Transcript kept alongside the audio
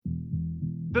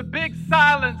The Big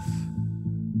Silence,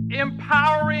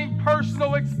 empowering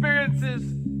personal experiences,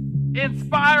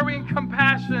 inspiring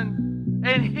compassion,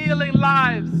 and healing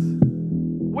lives.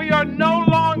 We are no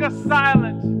longer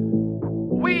silent.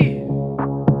 We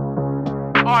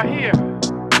are here.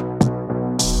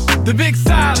 The Big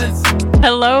Silence.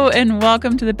 Hello and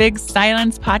welcome to the Big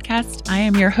Silence podcast. I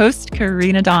am your host,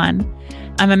 Karina Dawn.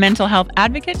 I'm a mental health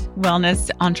advocate,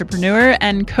 wellness entrepreneur,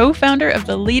 and co-founder of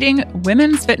the leading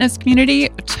women's fitness community,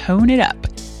 Tone It Up.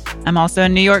 I'm also a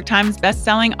New York Times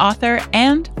bestselling author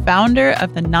and founder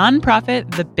of the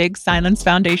nonprofit, the Big Silence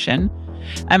Foundation.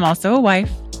 I'm also a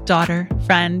wife, daughter,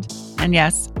 friend, and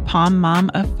yes, Pom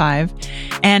mom of 5.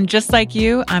 And just like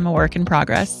you, I'm a work in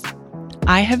progress.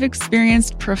 I have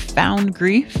experienced profound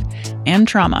grief and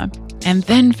trauma, and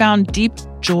then found deep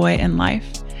joy in life.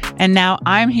 And now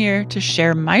I'm here to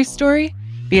share my story,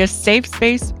 be a safe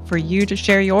space for you to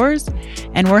share yours.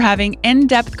 And we're having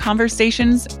in-depth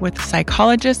conversations with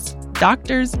psychologists,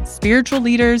 doctors, spiritual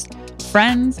leaders,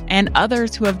 friends, and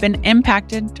others who have been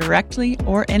impacted directly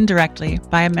or indirectly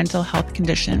by a mental health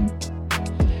condition.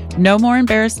 No more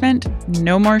embarrassment,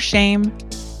 no more shame,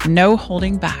 no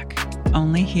holding back,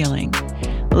 only healing.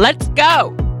 Let's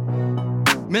go!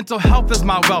 Mental health is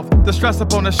my wealth, the stress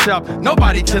up on the shelf.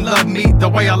 Nobody can love me the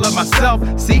way I love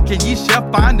myself. Seek and ye shall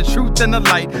find the truth and the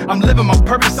light. I'm living my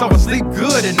purpose so I sleep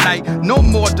good at night. No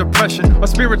more depression or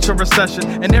spiritual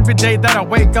recession. And every day that I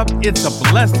wake up, it's a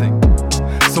blessing.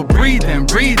 So breathe in,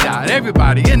 breathe out.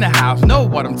 Everybody in the house know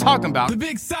what I'm talking about. The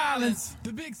Big Silence.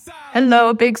 The Big Silence.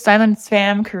 Hello, Big Silence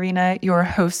fam. Karina, your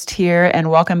host here, and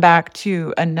welcome back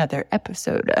to another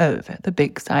episode of the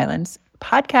Big Silence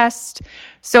podcast.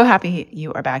 So happy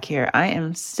you are back here. I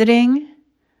am sitting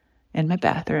in my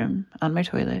bathroom on my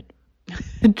toilet,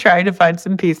 trying to find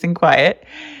some peace and quiet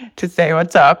to say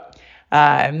what's up.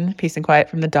 Peace and quiet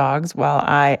from the dogs while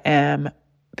I am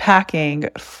packing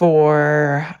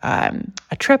for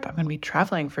a trip. I'm going to be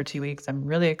traveling for 2 weeks. I'm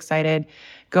really excited.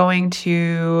 Going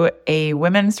to a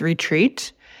women's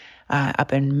retreat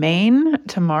up in Maine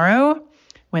tomorrow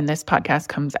when this podcast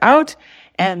comes out.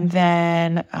 And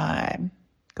then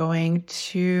going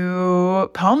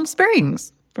to Palm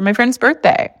Springs for my friend's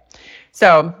birthday.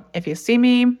 So if you see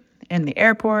me in the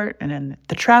airport and in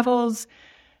the travels,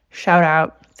 shout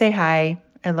out, say hi.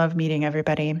 I love meeting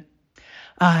everybody.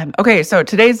 Okay, so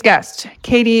today's guest,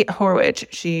 Katie Horwitch.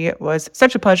 She was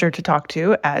such a pleasure to talk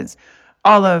to, as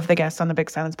all of the guests on the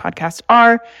Big Silence podcast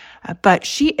are. But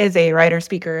she is a writer,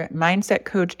 speaker, mindset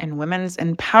coach, and women's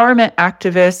empowerment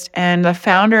activist, and the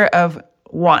founder of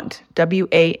WANT,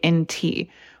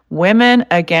 W-A-N-T, Women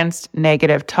Against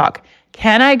Negative Talk.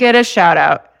 Can I get a shout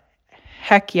out?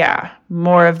 Heck yeah,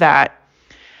 more of that.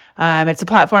 It's a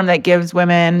platform that gives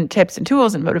women tips and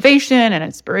tools and motivation and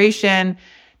inspiration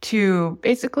to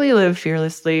basically live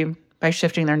fearlessly by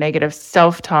shifting their negative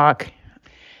self-talk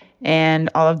and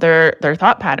all of their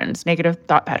thought patterns, negative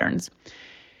thought patterns.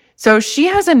 So she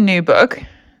has a new book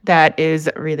that is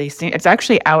releasing. It's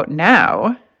actually out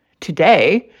now,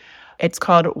 today. It's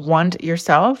called Want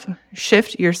Yourself,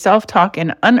 Shift Your Self-Talk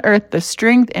and Unearth the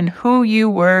Strength in Who You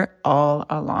Were All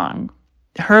Along.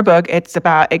 Her book,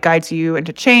 it guides you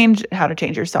into change, how to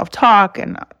change your self-talk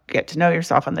and get to know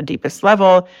yourself on the deepest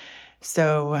level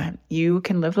so you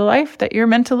can live the life that you're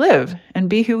meant to live and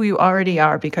be who you already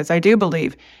are, because I do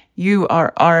believe you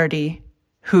are already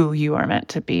who you are meant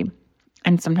to be.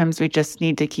 And sometimes we just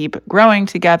need to keep growing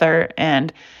together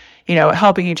and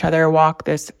helping each other walk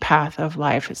this path of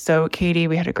life. So Katie,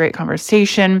 we had a great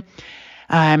conversation.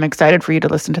 I'm excited for you to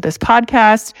listen to this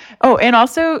podcast. Oh, and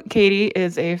also Katie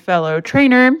is a fellow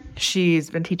trainer. She's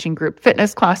been teaching group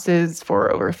fitness classes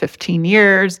for over 15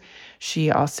 years. She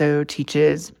also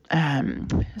teaches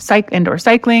indoor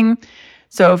cycling.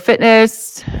 So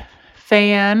fitness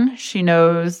fan, she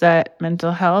knows that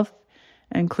mental health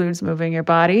includes moving your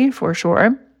body for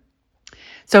sure.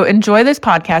 So enjoy this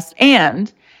podcast.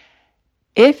 And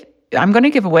if I'm going to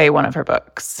give away one of her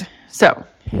books. So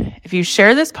if you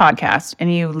share this podcast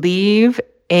and you leave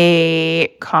a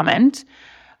comment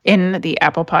in the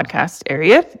Apple Podcast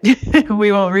area,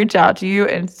 we will reach out to you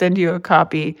and send you a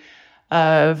copy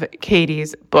of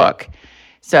Katie's book.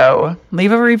 So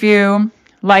leave a review,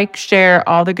 like, share,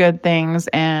 all the good things,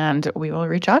 and we will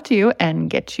reach out to you and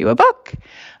get you a book.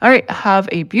 All right, have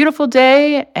a beautiful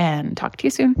day and talk to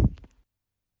you soon.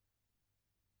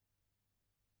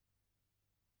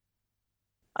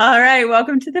 All right,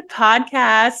 welcome to the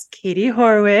podcast, Katie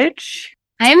Horwitch.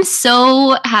 I'm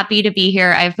so happy to be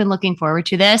here. I've been looking forward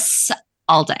to this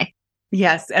all day.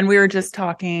 Yes, and we were just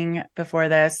talking before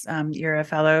this. You're a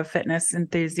fellow fitness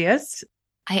enthusiast.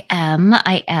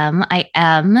 I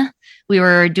am. We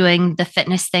were doing the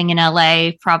fitness thing in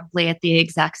LA probably at the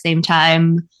exact same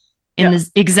time in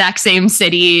the exact same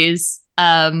cities,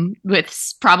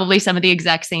 with probably some of the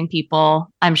exact same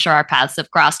people. I'm sure our paths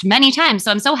have crossed many times.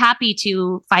 So I'm so happy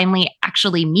to finally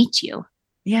actually meet you.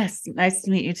 Yes, nice to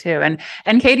meet you too.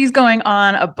 And Katie's going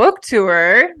on a book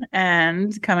tour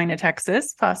and coming to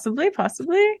Texas, possibly.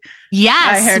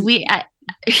 Yes,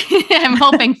 I'm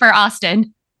hoping for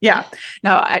Austin. Yeah.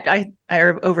 No, I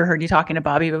overheard you talking to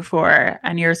Bobby before,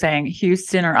 and you're saying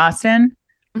Houston or Austin.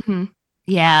 Mm-hmm.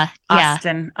 Yeah.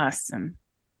 Austin.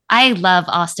 I love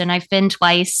Austin. I've been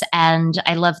twice, and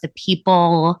I love the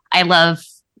people. I love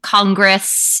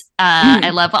Congress. I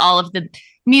love all of the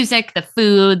music, the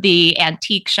food, the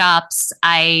antique shops.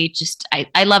 I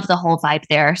love the whole vibe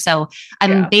there. So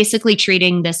I'm basically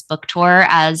treating this book tour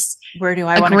as where do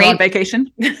I want to go on vacation?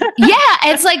 Yeah,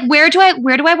 it's like where do I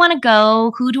want to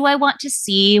go? Who do I want to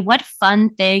see? What fun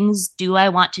things do I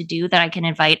want to do that I can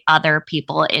invite other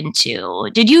people into?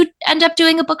 Did you end up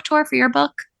doing a book tour for your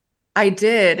book? I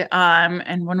did.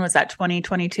 And when was that?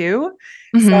 2022.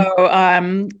 Mm-hmm.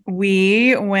 So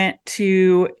we went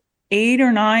to 8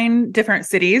 or 9 different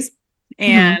cities,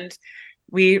 and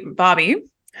Bobby,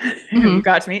 who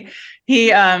got to meet, he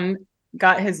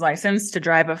got his license to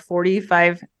drive a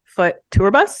 45-foot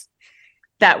tour bus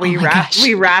that we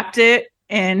wrapped it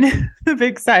in the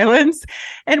Big Silence,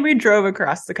 and we drove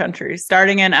across the country,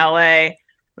 starting in LA.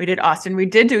 We did Austin. We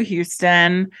did do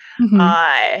Houston,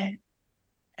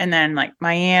 and then like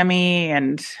Miami,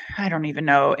 and I don't even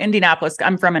know, Indianapolis.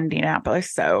 I'm from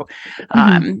Indianapolis. So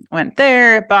went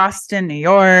there, Boston, New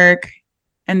York.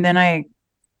 And then I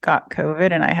got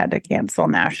COVID and I had to cancel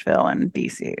Nashville and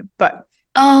DC. But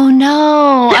oh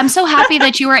no, I'm so happy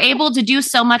that you were able to do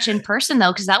so much in person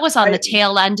though, because that was on the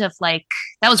tail end of that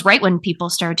was right when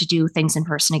people started to do things in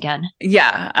person again.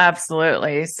 Yeah,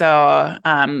 absolutely. So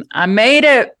I made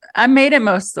it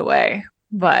most of the way,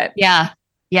 but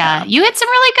Yeah, you hit some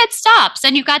really good stops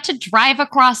and you got to drive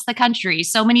across the country.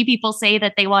 So many people say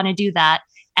that they want to do that,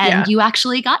 and you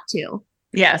actually got to.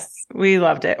 Yes, we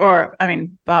loved it. Or, I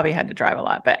mean, Bobby had to drive a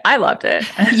lot, but I loved it.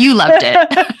 You loved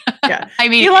it. Yeah. I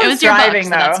mean, it was driving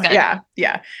your book, so though.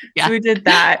 Yeah. So we did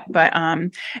that, but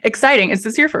exciting. Is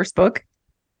this your first book?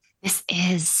 This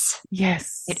is.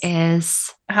 Yes. It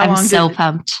is. I'm so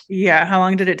pumped. Yeah. How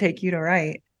long did it take you to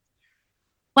write?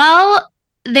 Well,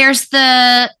 there's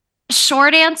the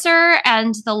short answer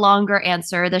and the longer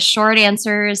answer. The short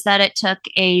answer is that it took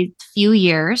a few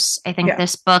years. I think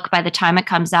this book, by the time it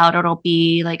comes out, it'll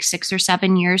be like 6 or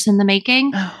 7 years in the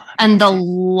making. Oh, and the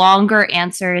longer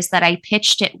answer is that I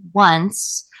pitched it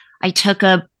once. I took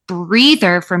a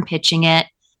breather from pitching it,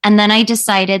 and then I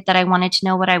decided that I wanted to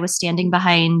know what I was standing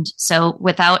behind. So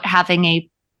without having a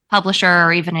publisher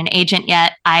or even an agent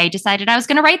yet, I decided I was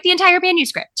going to write the entire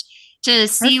manuscript to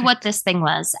see what this thing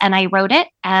was. And I wrote it,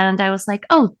 and I was like,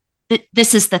 oh,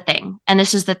 this is the thing. And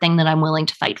this is the thing that I'm willing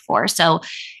to fight for. So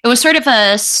it was sort of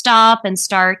a stop and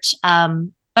start.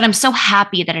 But I'm so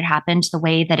happy that it happened the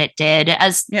way that it did,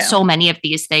 as so many of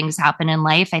these things happen in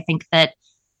life. I think that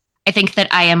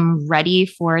I am ready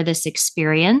for this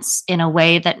experience in a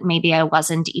way that maybe I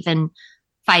wasn't even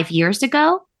 5 years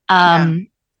ago.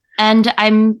 And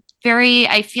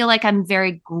I feel like I'm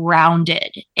very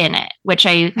grounded in it, which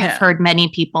I have heard many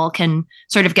people can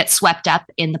sort of get swept up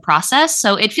in the process.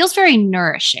 So it feels very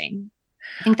nourishing.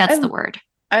 I think that's the word.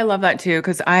 I love that too,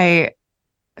 because I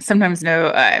sometimes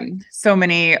know so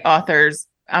many authors.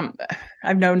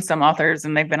 I've known some authors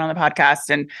and they've been on the podcast,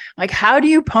 and like, how do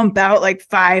you pump out like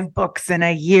 5 books in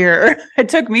a year? It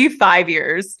took me 5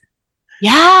 years.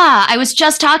 Yeah, I was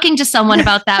just talking to someone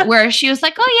about that, where she was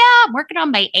like, oh yeah, I'm working on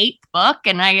my 8th book.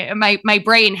 And my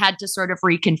brain had to sort of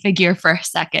reconfigure for a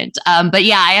second. But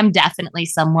yeah, I am definitely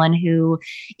someone who,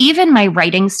 even my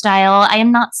writing style, I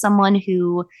am not someone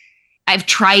who, I've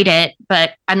tried it,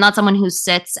 but I'm not someone who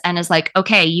sits and is like,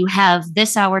 okay, you have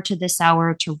this hour to this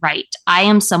hour to write. I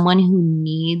am someone who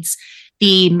needs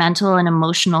the mental and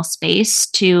emotional space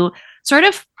to sort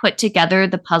of put together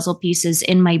the puzzle pieces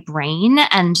in my brain.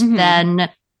 And then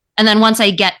once I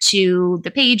get to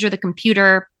the page or the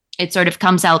computer, it sort of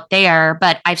comes out there.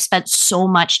 But I've spent so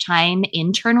much time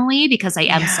internally because I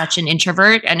am such an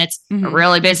introvert, and it's a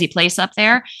really busy place up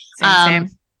there. Same.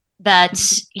 So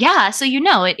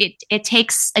it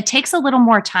takes a little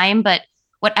more time, but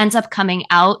what ends up coming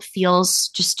out feels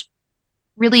just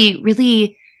really,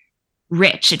 really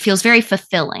rich. It feels very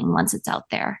fulfilling once it's out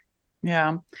there.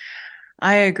 Yeah.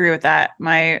 I agree with that.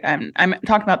 I'm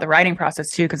talking about the writing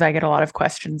process too, because I get a lot of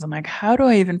questions. I'm like, how do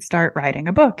I even start writing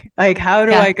a book? Like, how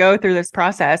do I go through this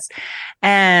process?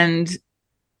 And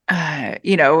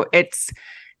it's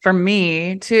for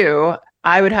me too.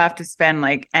 I would have to spend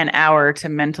like an hour to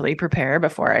mentally prepare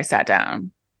before I sat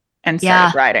down and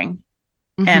started writing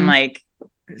and like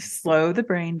slow the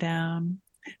brain down,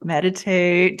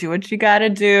 meditate, do what you got to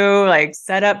do, like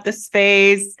set up the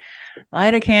space,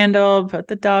 light a candle, put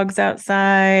the dogs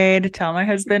outside, tell my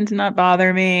husband to not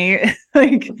bother me.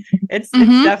 Like it's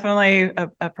definitely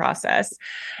a process.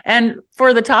 And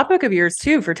for the topic of yours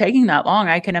too, for taking that long,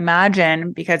 I can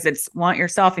imagine, because it's Want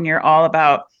Yourself and you're all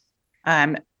about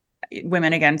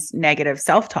women against negative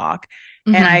self-talk.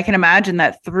 And I can imagine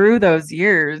that through those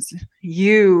years,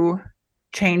 you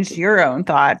changed your own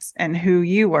thoughts and who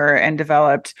you were and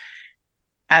developed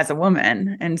as a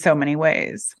woman in so many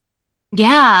ways.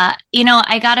 Yeah.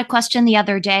 I got a question the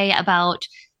other day about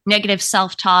negative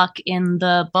self-talk in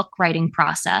the book writing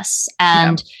process.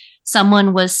 And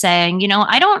someone was saying,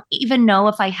 I don't even know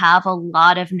if I have a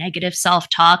lot of negative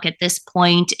self-talk at this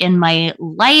point in my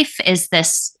life. Is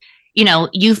this,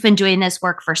 you've been doing this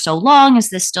work for so long. Is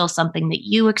this still something that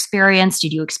you experienced?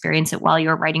 Did you experience it while you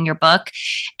were writing your book?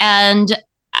 And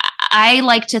I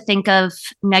like to think of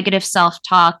negative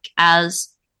self-talk as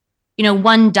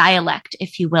one dialect,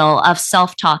 if you will, of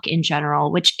self-talk in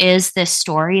general, which is this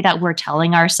story that we're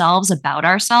telling ourselves about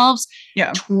ourselves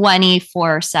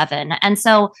 24/7. And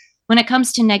so when it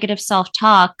comes to negative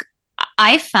self-talk,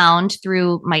 I found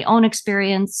through my own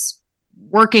experience,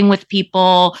 working with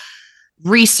people,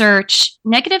 research,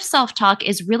 negative self-talk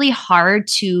is really hard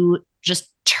to just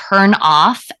turn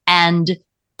off and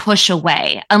push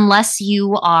away unless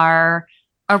you are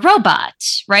a robot,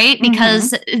 right?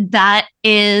 Because that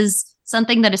is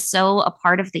something that is so a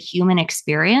part of the human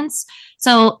experience.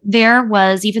 So there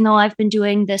was, even though I've been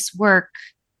doing this work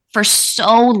for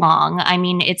so long, I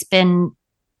mean, it's been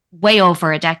way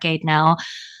over a decade now.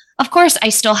 Of course, I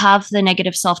still have the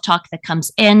negative self-talk that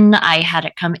comes in. I had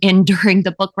it come in during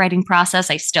the book writing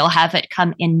process. I still have it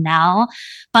come in now.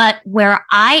 But where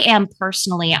I am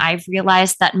personally, I've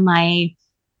realized that my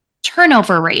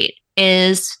turnover rate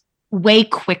is way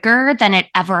quicker than it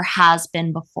ever has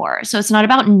been before. So it's not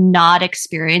about not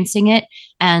experiencing it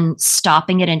and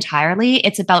stopping it entirely.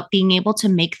 It's about being able to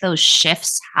make those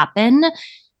shifts happen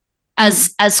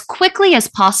as quickly as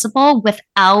possible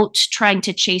without trying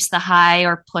to chase the high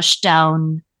or push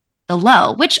down the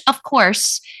low, which of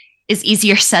course is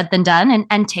easier said than done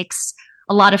and takes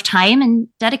a lot of time and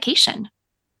dedication.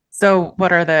 So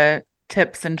what are the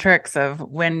tips and tricks of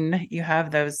when you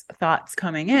have those thoughts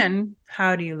coming in,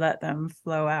 how do you let them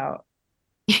flow out?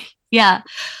 Yeah.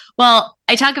 Well,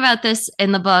 I talk about this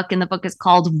in the book, and the book is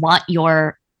called Want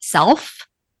Yourself,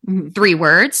 3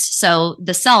 words. So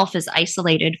the self is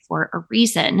isolated for a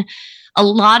reason. A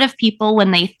lot of people,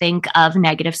 when they think of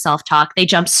negative self-talk, they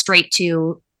jump straight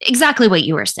to exactly what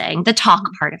you were saying, the talk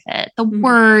part of it, the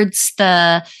words,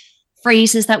 the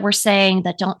phrases that we're saying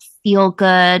that don't feel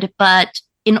good. But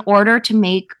in order to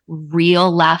make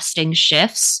real lasting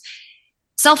shifts,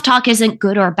 self-talk isn't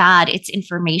good or bad. It's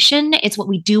information. It's what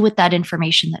we do with that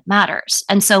information that matters.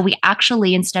 And so we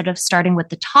actually, instead of starting with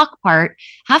the talk part,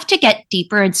 have to get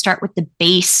deeper and start with the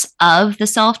base of the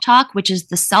self-talk, which is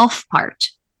the self part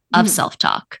of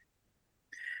self-talk.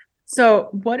 So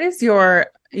what is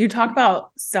you talk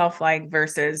about self-like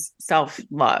versus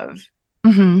self-love.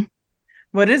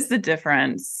 What is the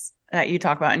difference that you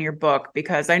talk about in your book?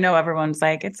 Because I know everyone's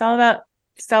like, it's all about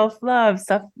self-love,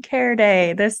 self-care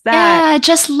day, this, that. Yeah,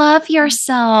 just love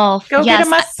yourself. Go get a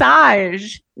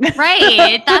massage.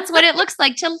 Right. That's what it looks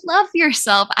like to love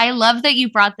yourself. I love that you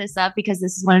brought this up because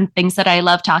this is one of the things that I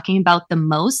love talking about the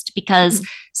most, because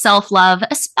self-love,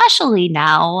 especially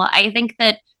now, I think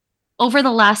that over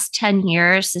the last 10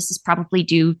 years, this is probably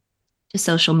due to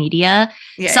social media.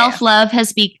 Self-love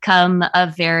has become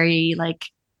a very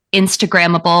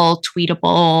Instagrammable,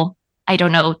 tweetable, I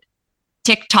don't know,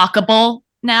 TikTokable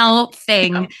now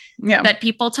thing that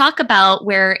people talk about,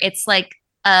 where it's like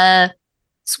a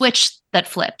switch that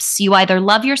flips. You either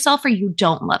love yourself or you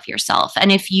don't love yourself.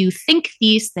 And if you think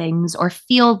these things or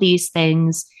feel these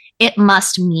things, it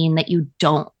must mean that you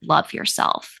don't love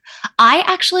yourself. I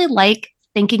actually like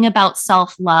thinking about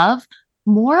self-love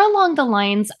more along the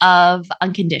lines of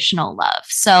unconditional love.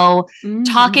 So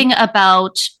talking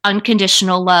about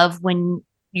unconditional love when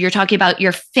you're talking about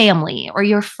your family or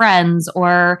your friends,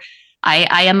 or I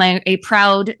am a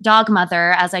proud dog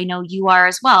mother, as I know you are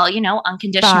as well,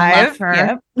 unconditional love for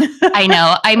her. I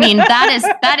know. I mean,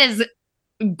 that is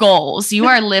goals. You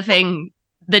are living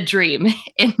the dream,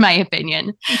 in my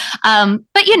opinion. But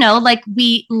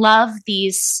we love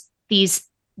these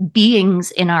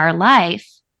beings in our life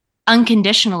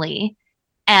unconditionally.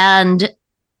 And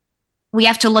we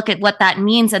have to look at what that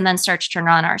means and then start to turn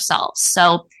on ourselves.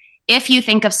 So if you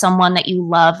think of someone that you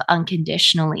love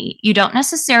unconditionally, you don't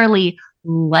necessarily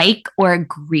like or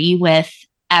agree with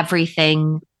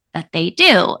everything that they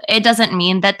do. It doesn't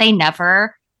mean that they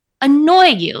never annoy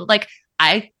you. Like,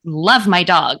 I love my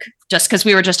dog, just because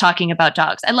we were just talking about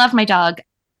dogs. I love my dog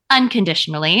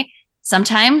unconditionally.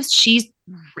 Sometimes she's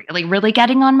really, really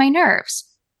getting on my nerves.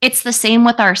 It's the same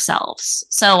with ourselves.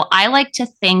 So I like to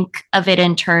think of it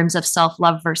in terms of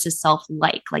self-love versus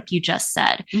self-like you just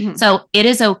said. Mm-hmm. So it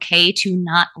is okay to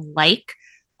not like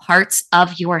parts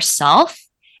of yourself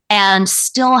and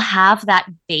still have that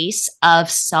base of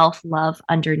self-love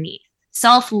underneath.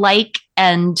 Self-like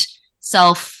and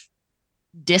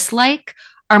self-dislike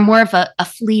are more of a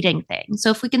fleeting thing.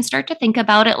 So if we can start to think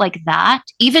about it like that,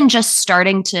 even just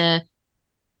starting to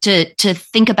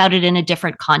think about it in a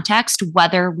different context,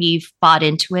 whether we've bought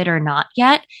into it or not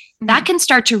yet, mm-hmm. that can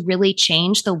start to really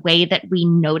change the way that we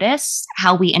notice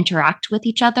how we interact with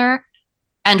each other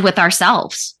and with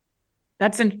ourselves.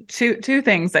 That's two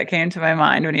things that came to my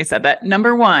mind when you said that.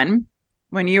 Number one,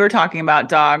 when you were talking about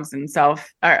dogs and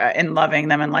and loving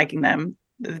them and liking them,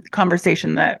 the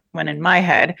conversation that went in my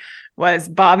head was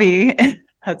Bobby,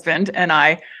 husband,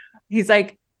 and he's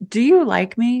like, do you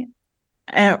like me?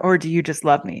 Or do you just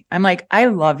love me? I'm like, I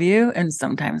love you. And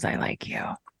sometimes I like you.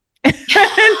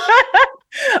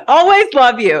 Always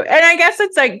love you. And I guess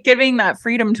it's like giving that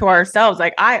freedom to ourselves.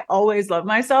 Like, I always love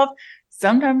myself.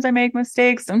 Sometimes I make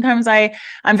mistakes. Sometimes I'm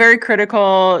very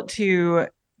critical to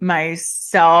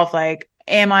myself. Like,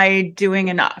 am I doing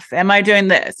enough? Am I doing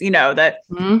this?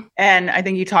 Mm-hmm. And I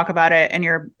think you talk about it in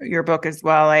your book as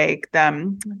well. Like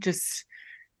just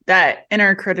that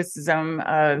inner criticism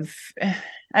of,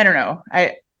 I don't know,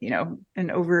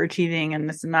 and overachieving and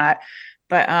this and that.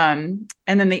 But, and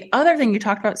then the other thing you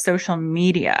talked about, social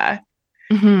media.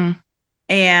 Mm-hmm.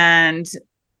 And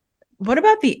what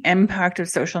about the impact of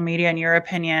social media in your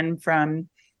opinion from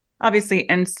obviously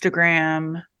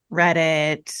Instagram,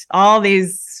 Reddit, all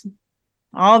these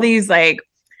like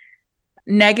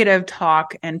negative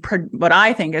talk and what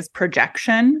I think is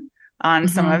projection on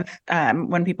mm-hmm. some of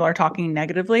when people are talking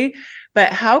negatively,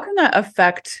 but how can that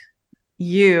affect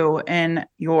you and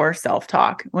your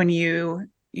self-talk when you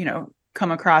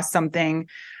come across something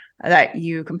that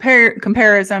you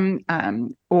comparison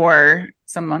or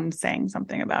someone saying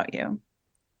something about you?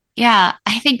 Yeah,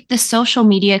 I think the social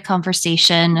media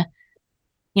conversation,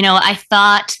 I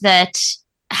thought that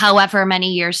however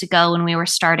many years ago when we were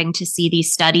starting to see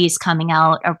these studies coming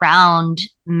out around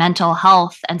mental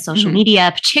health and social mm-hmm.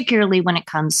 media, particularly when it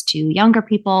comes to younger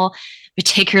people,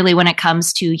 particularly when it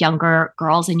comes to younger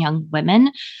girls and young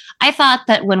women, I thought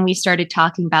that when we started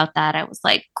talking about that, I was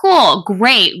like, cool,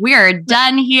 great, we're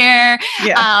done here.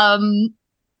 Yeah.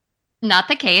 Not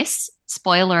the case.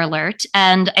 Spoiler alert.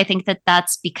 And I think that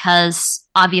that's because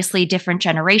obviously different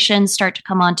generations start to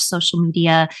come onto social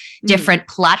media, different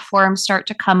mm-hmm. platforms start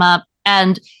to come up.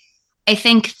 And I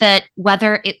think that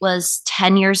whether it was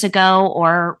 10 years ago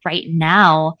or right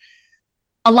now,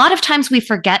 a lot of times we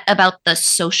forget about the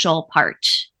social part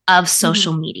of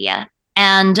social mm-hmm. media.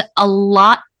 And a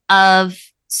lot of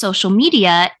social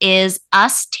media is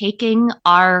us taking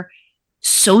our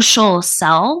social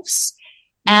selves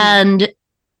mm-hmm. and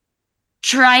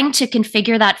trying to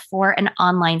configure that for an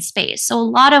online space. So a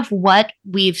lot of what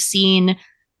we've seen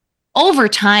over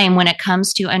time when it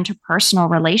comes to interpersonal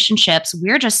relationships,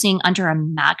 we're just seeing under a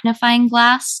magnifying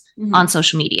glass mm-hmm. on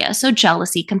social media. So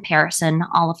jealousy, comparison,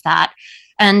 all of that.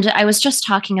 And I was just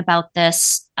talking about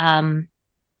this,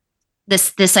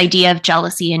 this idea of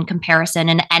jealousy and comparison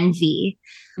and envy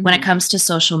mm-hmm. when it comes to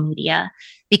social media,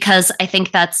 because I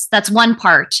think that's one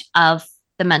part of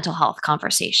the mental health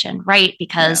conversation, right?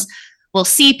 Because we'll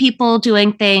see people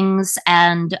doing things.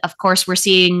 And of course, we're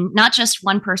seeing not just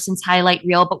one person's highlight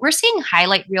reel, but we're seeing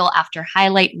highlight reel after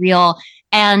highlight reel.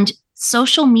 And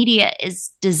social media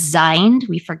is designed,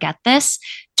 we forget this,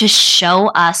 to show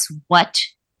us what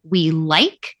we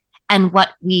like and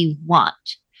what we want.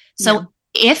 So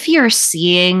if you're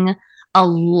seeing a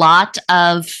lot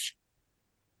of,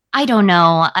 I don't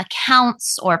know,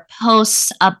 accounts or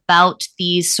posts about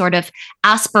these sort of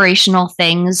aspirational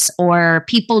things or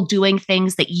people doing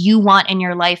things that you want in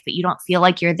your life, but you don't feel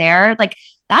like you're there, like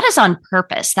that is on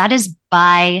purpose. That is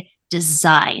by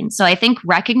design. So I think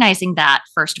recognizing that,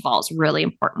 first of all, is really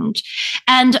important.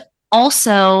 And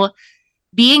also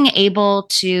being able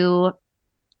to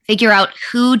figure out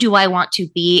who do I want to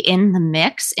be in the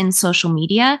mix in social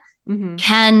media mm-hmm.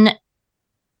 can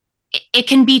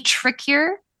be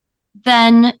trickier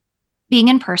than being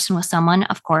in person with someone,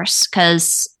 of course,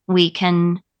 because we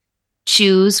can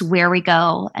choose where we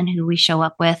go and who we show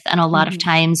up with. And a lot of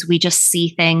times we just see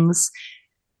things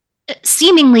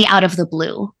seemingly out of the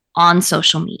blue on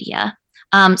social media.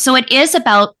 So it is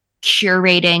about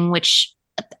curating, which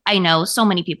I know so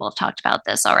many people have talked about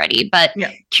this already, but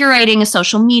curating a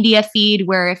social media feed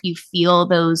where if you feel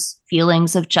those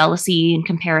feelings of jealousy and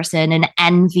comparison and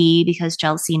envy, because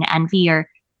jealousy and envy are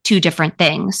two different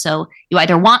things. So you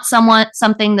either want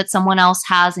something that someone else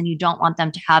has and you don't want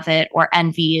them to have it, or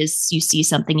envy is you see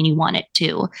something and you want it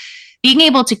too. Being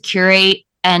able to curate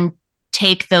and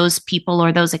take those people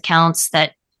or those accounts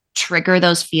that trigger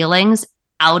those feelings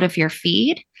out of your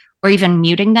feed, or even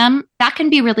muting them, that can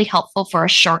be really helpful for a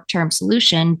short-term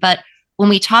solution. But when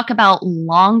we talk about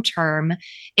long-term,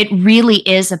 it really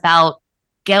is about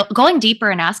going deeper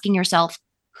and asking yourself,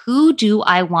 who do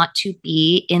I want to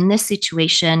be in this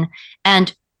situation?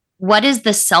 And what is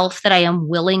the self that I am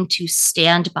willing to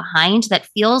stand behind that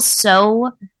feels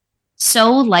so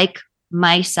like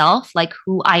myself, like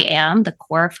who I am, the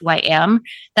core of who I am,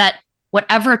 that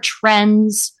whatever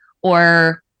trends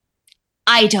or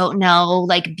I don't know,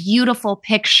 like beautiful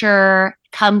picture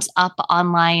comes up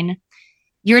online,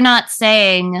 you're not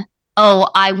saying, oh,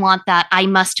 I want that, I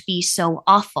must be so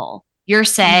awful. You're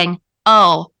saying,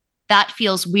 oh, that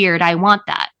feels weird, I want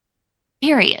that.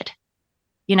 Period.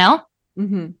 You know?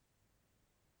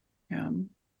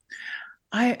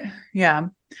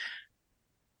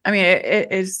 I mean,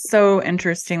 it is so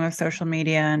interesting with social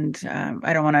media, and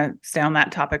I don't want to stay on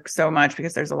that topic so much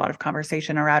because there's a lot of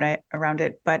conversation around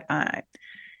it. But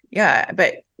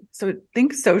so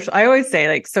think social. I always say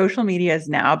like social media is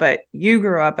now, but you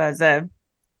grew up as a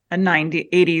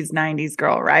 80s, 90s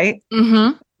girl, right?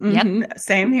 Yep.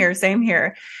 Same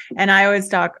here. And I always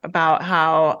talk about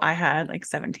how I had like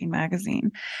 17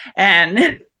 magazine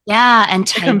and. Yeah, and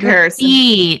Tiger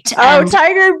Beat. Oh,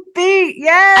 Tiger Beat,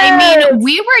 yeah. I mean,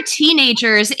 we were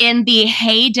teenagers in the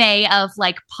heyday of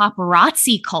like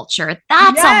paparazzi culture.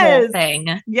 That's a whole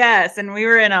thing. Yes, and we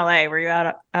were in LA. Were you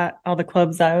out at all the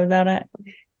clubs I was out at?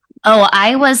 Oh,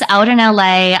 I was out in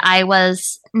LA. I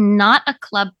was not a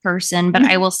club person, but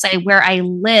I will say where I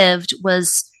lived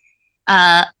was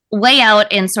way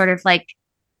out in sort of like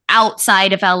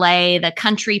outside of LA, the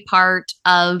country part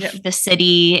of the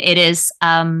city. It is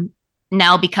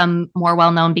now become more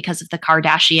well known because of the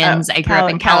Kardashians. I grew up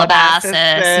in Calabasas.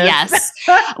 Yes.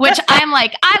 Which I'm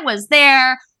like, I was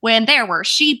there when there were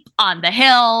sheep on the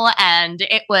hill and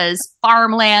it was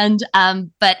farmland.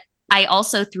 But I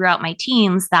also, throughout my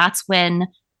teens, that's when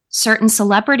certain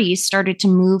celebrities started to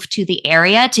move to the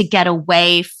area to get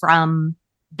away from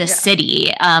the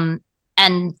city. And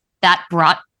that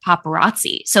brought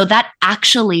paparazzi. So that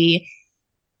actually,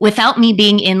 without me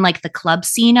being in like the club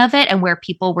scene of it and where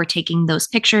people were taking those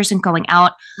pictures and going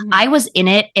out, I was in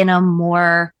it in a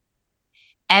more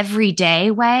everyday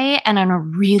way and in a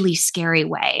really scary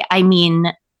way. I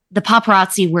mean, the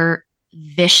paparazzi were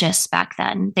vicious back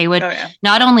then. They would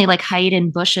not only like hide in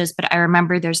bushes, but I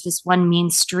remember there's this one mean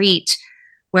street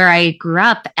where I grew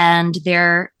up, and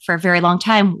there for a very long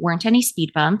time weren't any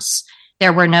speed bumps.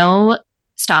 There were no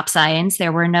stop signs.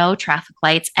 There were no traffic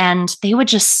lights, and they would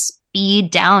just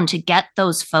speed down to get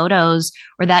those photos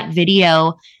or that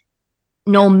video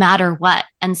no matter what.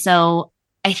 And so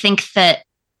I think that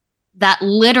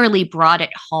literally brought it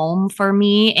home for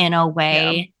me in a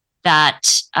way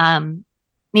that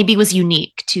maybe was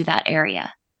unique to that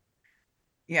area.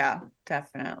 Yeah,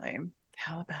 definitely.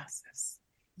 Calabasas.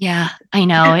 Yeah, I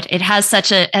know. It has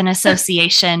such an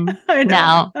association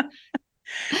now.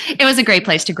 It was a great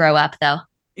place to grow up, though.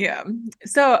 Yeah.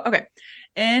 So, okay.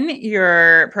 In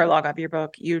your prologue of your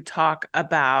book, you talk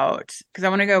about, because I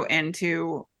want to go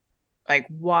into like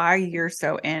why you're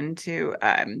so into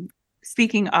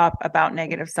speaking up about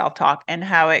negative self-talk and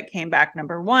how it came back.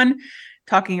 Number one,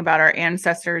 talking about our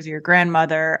ancestors, your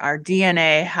grandmother, our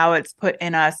DNA, how it's put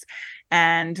in us.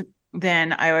 And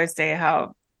then I always say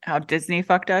how Disney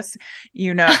fucked us.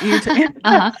 You know,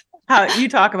 how you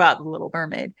talk about The Little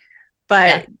Mermaid.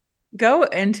 But go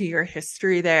into your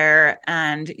history there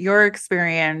and your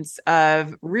experience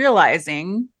of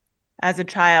realizing as a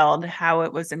child how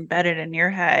it was embedded in your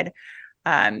head,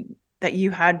 that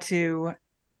you had to,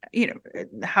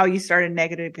 how you started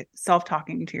negative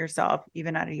self-talking to yourself,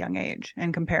 even at a young age,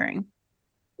 and comparing.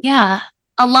 Yeah.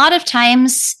 A lot of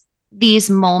times these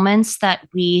moments that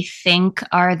we think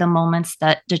are the moments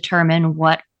that determine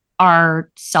what our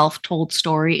self-told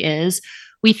story is,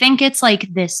 we think it's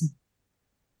like this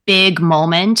big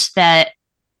moment that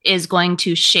is going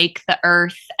to shake the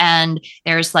earth and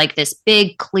there's like this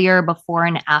big clear before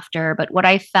and after. But what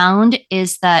I found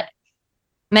is that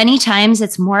many times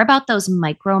it's more about those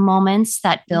micro moments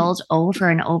that build over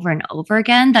and over and over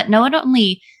again that not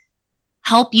only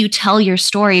help you tell your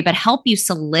story, but help you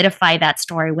solidify that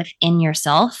story within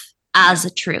yourself as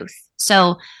a truth.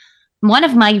 So one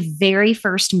of my very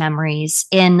first memories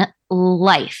in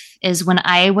life is when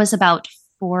I was about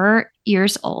 4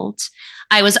 years old.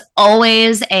 I was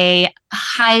always a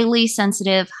highly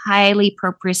sensitive, highly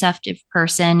proprioceptive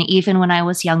person, even when I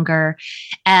was younger.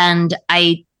 And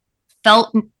I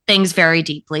felt things very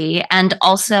deeply and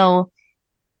also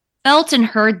felt and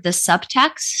heard the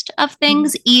subtext of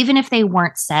things, even if they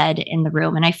weren't said in the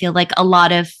room. And I feel like a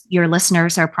lot of your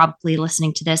listeners are probably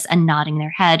listening to this and nodding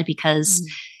their head because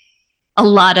a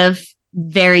lot of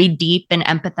very deep and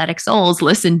empathetic souls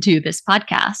listen to this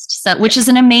podcast. So, which is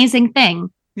an amazing thing.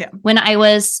 Yeah. When I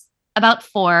was about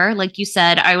 4, like you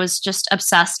said, I was just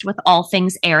obsessed with all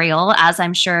things Ariel, as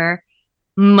I'm sure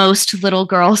most little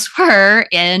girls were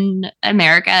in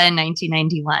America in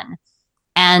 1991.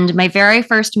 And my very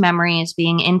first memory is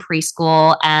being in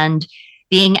preschool and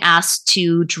being asked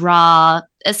to draw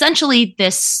essentially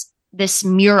this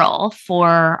mural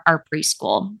for our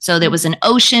preschool. So there was an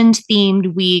ocean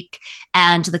themed week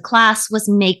and the class was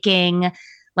making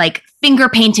like finger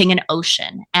painting an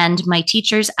ocean. And my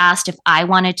teachers asked if I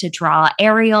wanted to draw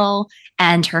Ariel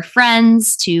and her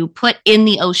friends to put in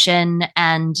the ocean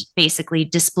and basically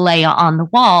display on the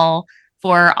wall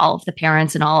for all of the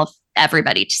parents and all of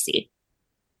everybody to see.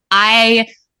 I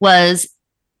was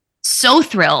so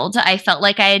thrilled. I felt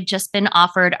like I had just been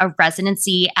offered a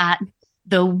residency at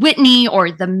the Whitney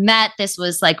or the Met. This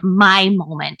was like my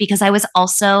moment because I was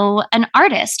also an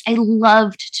artist. I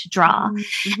loved to draw.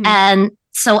 Mm-hmm. And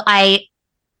so I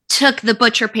took the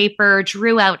butcher paper,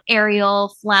 drew out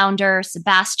Ariel, Flounder,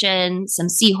 Sebastian, some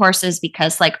seahorses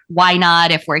because like, why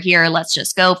not? If we're here, let's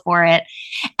just go for it.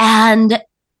 And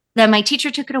then my teacher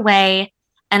took it away.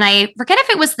 And I forget if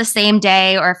it was the same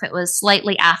day or if it was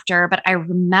slightly after, but I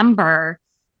remember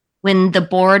when the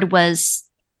board was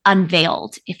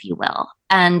unveiled, if you will.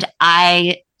 And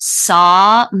I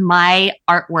saw my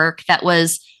artwork that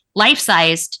was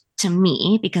life-sized to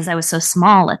me because I was so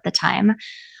small at the time,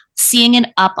 seeing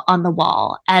it up on the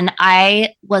wall. And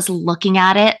I was looking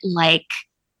at it like,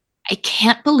 I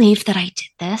can't believe that I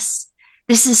did this.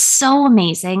 This is so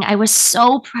amazing. I was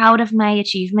so proud of my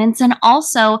achievements. And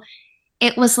also,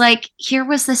 it was like, here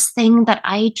was this thing that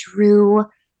I drew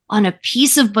on a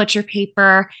piece of butcher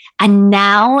paper, and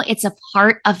now it's a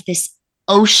part of this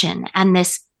ocean and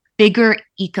this bigger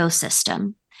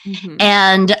ecosystem. Mm-hmm.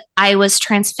 And I was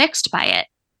transfixed by it.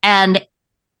 And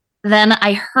then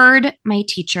I heard my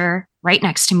teacher right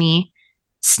next to me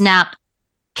snap,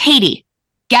 "Katie,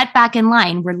 get back in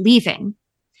line. We're leaving."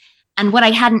 And what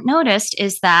I hadn't noticed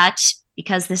is that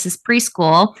because this is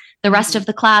preschool, the rest of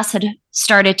the class had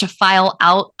started to file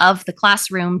out of the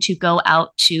classroom to go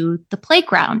out to the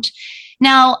playground.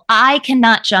 Now, I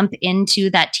cannot jump into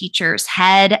that teacher's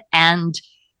head and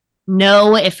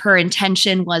know if her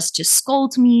intention was to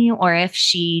scold me or if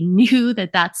she knew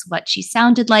that that's what she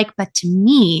sounded like. But to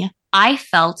me, I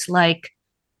felt like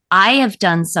I have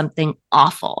done something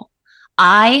awful.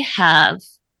 I have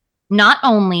not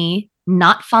only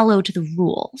not followed the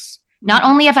rules, not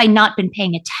only have I not been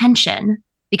paying attention,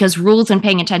 because rules and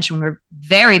paying attention were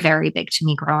very, very big to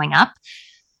me growing up,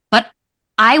 but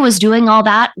I was doing all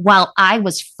that while I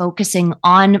was focusing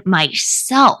on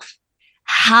myself.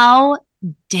 How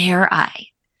dare I?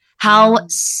 How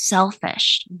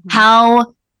selfish,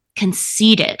 how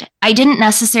conceited. I didn't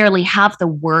necessarily have the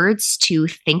words to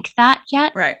think that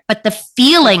yet, right? But the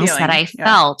feelings that I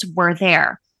felt were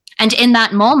there. And in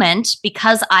that moment,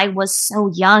 because I was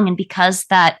so young and because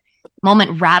that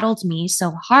moment rattled me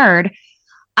so hard,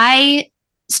 I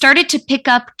started to pick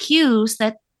up cues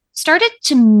that started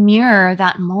to mirror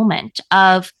that moment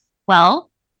of,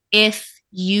 well, if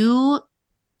you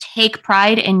take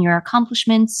pride in your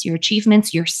accomplishments, your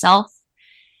achievements, yourself,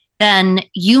 then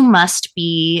you must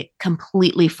be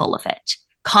completely full of it.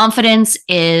 Confidence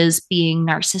is being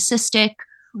narcissistic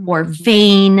or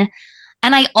vain.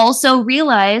 And I also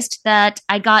realized that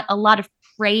I got a lot of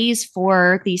praise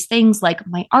for these things like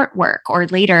my artwork, or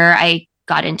later I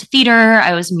got into theater.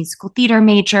 I was a musical theater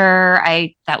major.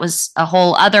 That was a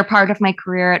whole other part of my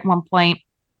career at one point.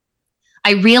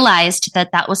 I realized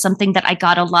that that was something that I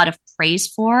got a lot of praise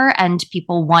for and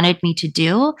people wanted me to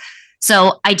do.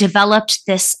 So I developed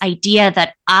this idea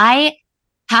that I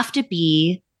have to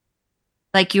be,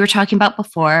 like you were talking about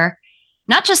before,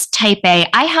 not just type A,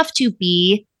 I have to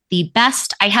be the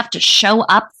best. I have to show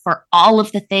up for all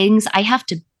of the things. I have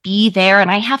to be there and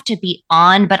I have to be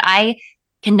on, but I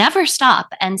can never stop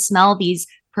and smell these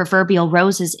proverbial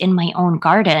roses in my own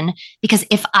garden, because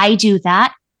if I do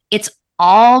that, it's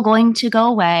all going to go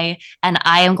away and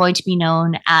I am going to be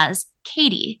known as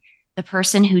Katie, the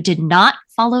person who did not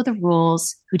follow the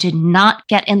rules, who did not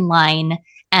get in line,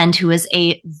 and who is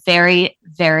a very,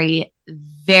 very,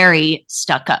 very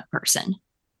stuck up person.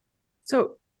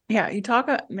 So yeah, you talk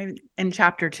maybe in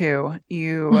chapter 2,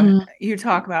 you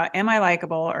talk about, am I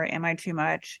likable or am I too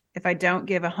much? If I don't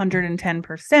give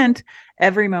 110%,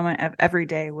 every moment of every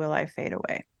day will I fade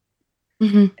away.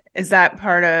 Mm-hmm. Is that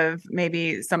part of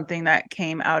maybe something that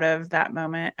came out of that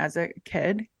moment as a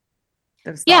kid?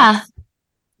 Yeah.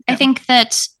 I think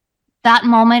that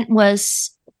moment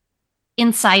was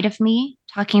inside of me,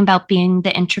 talking about being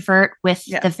the introvert with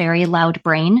the very loud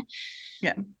brain.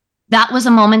 Yeah. That was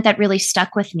a moment that really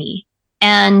stuck with me.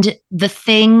 And the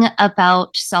thing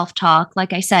about self-talk,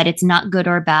 like I said, it's not good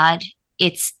or bad.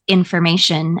 It's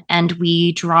information. And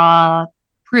we draw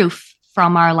proof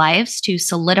from our lives to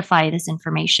solidify this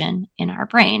information in our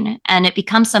brain. And it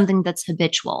becomes something that's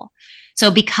habitual. So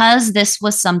because this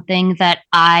was something that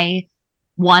I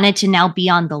wanted to now be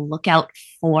on the lookout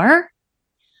for,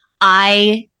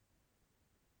 I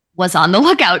was on the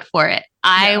lookout for it.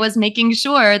 I was making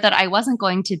sure that I wasn't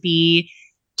going to be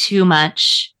too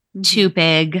much, too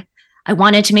big. I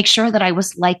wanted to make sure that I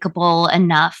was likable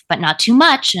enough, but not too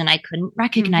much, and I couldn't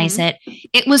recognize it.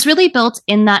 It was really built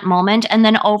in that moment. And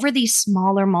then over these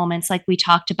smaller moments, like we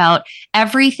talked about,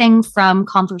 everything from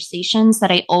conversations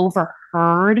that I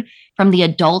overheard from the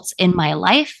adults in my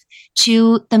life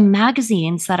to the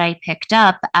magazines that I picked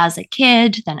up as a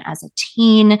kid, then as a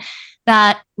teen,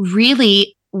 that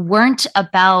really weren't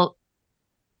about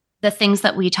the things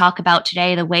that we talk about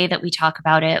today, the way that we talk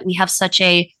about it. We have such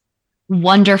a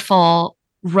wonderful,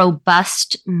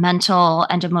 robust mental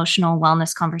and emotional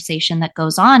wellness conversation that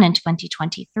goes on in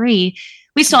 2023.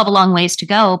 We still have a long ways to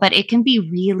go, but it can be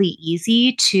really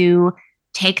easy to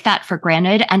take that for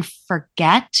granted and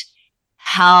forget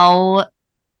how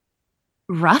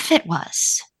rough it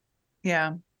was.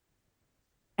 Yeah.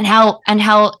 And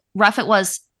how rough it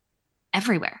was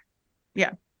everywhere.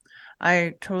 Yeah.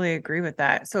 I totally agree with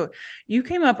that. So you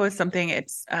came up with something,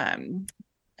 it's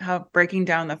how breaking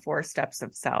down the 4 steps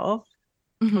of self.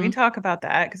 Can we talk about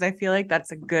that? Because I feel like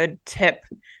that's a good tip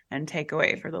and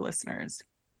takeaway for the listeners.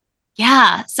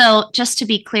 Yeah. So just to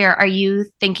be clear, are you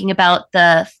thinking about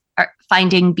the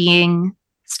finding, being,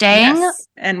 staying? Yes.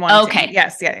 And wanting. Okay.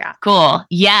 Yes. Yeah. Cool.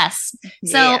 Yes.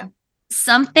 Yeah. So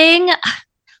something,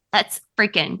 let's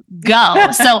freaking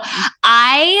go. So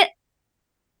I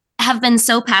have been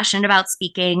so passionate about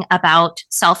speaking about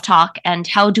self-talk and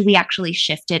how do we actually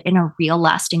shift it in a real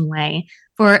lasting way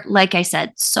for, like I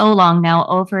said, so long now,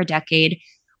 over a decade.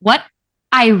 What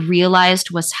I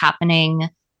realized was happening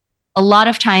a lot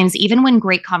of times, even when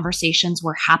great conversations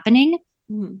were happening,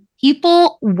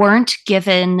 people weren't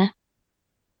given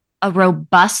a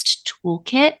robust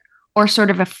toolkit or sort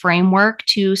of a framework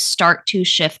to start to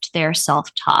shift their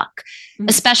self-talk,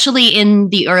 especially in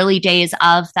the early days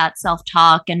of that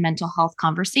self-talk and mental health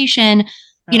conversation.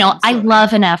 You know, I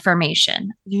love an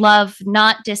affirmation, love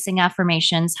not dissing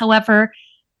affirmations. However,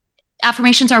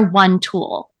 affirmations are one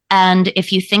tool. And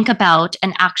if you think about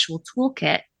an actual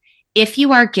toolkit, if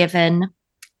you are given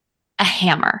a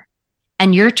hammer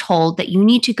and you're told that you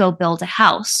need to go build a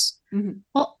house,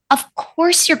 well, of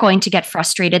course you're going to get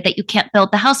frustrated that you can't build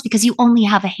the house because you only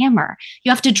have a hammer. You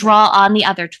have to draw on the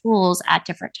other tools at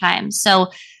different times.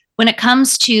 So when it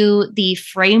comes to the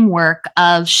framework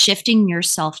of shifting your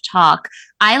self-talk,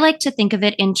 I like to think of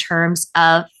it in terms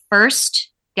of first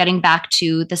getting back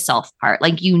to the self part.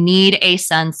 Like you need a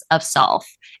sense of self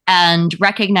and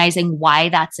recognizing why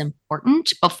that's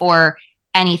important before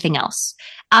anything else.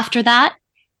 After that,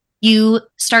 you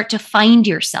start to find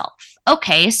yourself.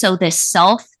 Okay, so this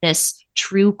self, this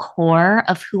true core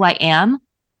of who I am,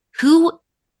 who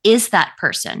is that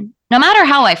person? No matter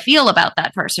how I feel about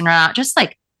that person or not, just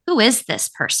like, who is this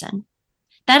person?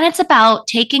 Then it's about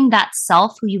taking that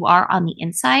self, who you are on the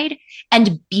inside,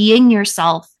 and being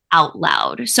yourself out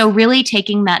loud. So really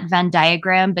taking that Venn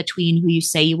diagram between who you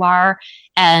say you are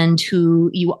and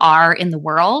who you are in the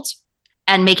world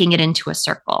and making it into a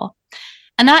circle.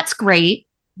 And that's great,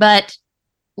 but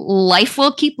life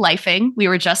will keep lifing. We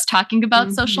were just talking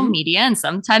about social media, and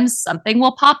sometimes something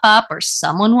will pop up or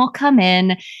someone will come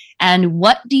in. And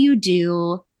what do you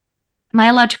do? Am I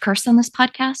allowed to curse on this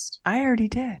podcast? I already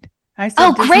did. I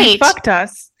said, Disney great. Fucked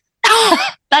us.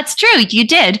 That's true. You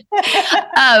did.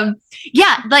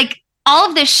 Yeah, like all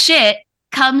of this shit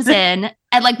comes in,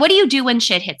 and like, what do you do when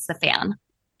shit hits the fan?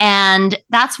 And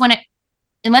that's when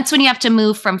you have to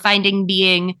move from finding,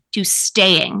 being to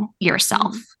staying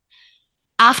yourself.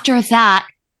 After that,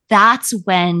 that's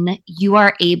when you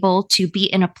are able to be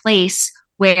in a place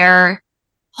where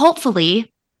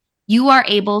hopefully you are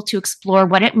able to explore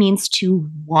what it means to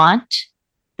want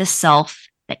the self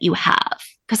that you have.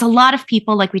 Because a lot of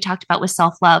people, like we talked about with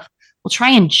self-love, will try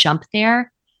and jump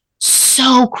there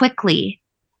so quickly.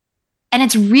 And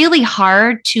it's really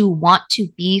hard to want to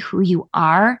be who you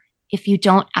are if you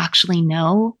don't actually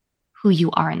know who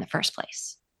you are in the first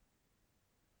place.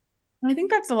 I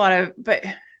think that's a lot of, but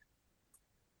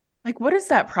like, what is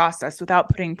that process without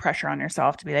putting pressure on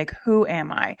yourself to be like, who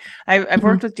am I? I've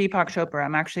worked with Deepak Chopra.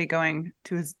 I'm actually going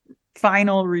to his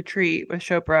final retreat with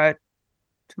Chopra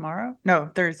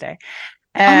Thursday.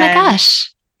 And oh my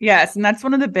gosh. Yes. And that's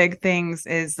one of the big things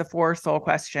is the 4 soul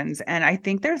questions. And I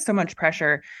think there's so much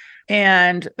pressure,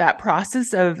 and that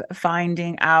process of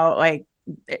finding out, like,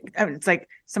 it's like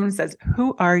someone says,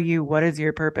 who are you? What is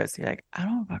your purpose? You're like, I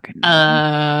don't fucking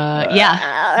know.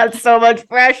 Yeah. That's so much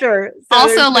pressure. So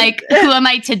also, like, who am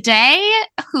I today?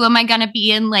 Who am I going to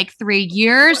be in like 3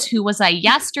 years? Who was I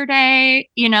yesterday?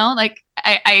 You know, like,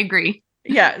 I agree.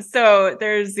 Yeah. So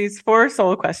there's these 4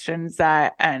 soul questions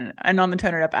that, and on the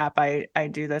Tone It Up app, I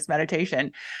do this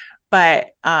meditation,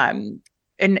 but, and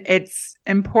it's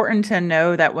important to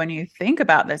know that when you think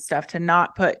about this stuff, to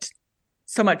not put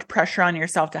so much pressure on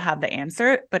yourself to have the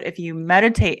answer. But if you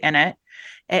meditate in it,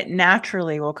 it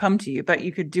naturally will come to you, but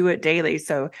you could do it daily.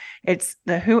 So it's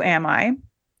the who am I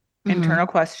internal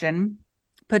question,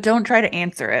 but don't try to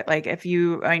answer it. Like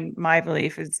my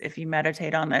belief is if you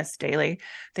meditate on this daily,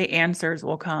 the answers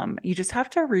will come. You just have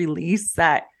to release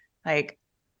that, like,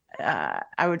 I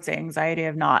would say anxiety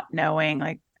of not knowing,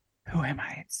 like, who am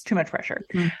I? It's too much pressure.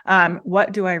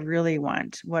 What do I really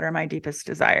want? What are my deepest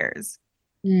desires?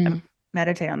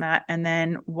 Meditate on that. And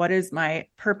then what is my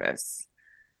purpose?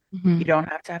 You don't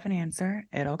have to have an answer.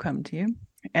 It'll come to you.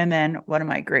 And then what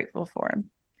am I grateful for?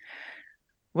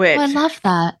 Which I love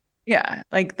that. Yeah.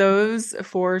 Like those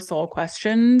 4 soul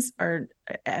questions are,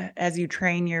 as you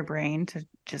train your brain to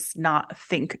just not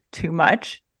think too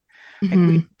much. Like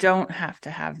we don't have to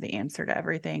have the answer to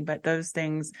everything, but those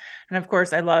things. And of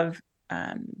course I love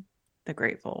the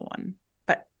grateful one,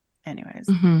 but anyways.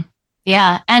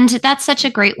 Yeah. And that's such a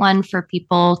great one for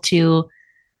people to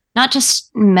not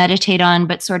just meditate on,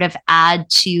 but sort of add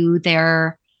to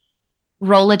their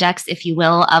Rolodex, if you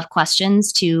will, of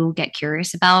questions to get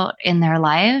curious about in their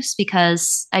lives.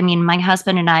 Because I mean, my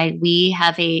husband and I, we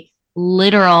have a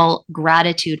literal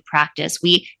gratitude practice.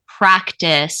 We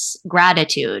practice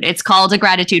gratitude. It's called a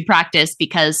gratitude practice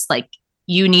because, like,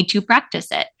 you need to practice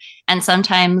it. And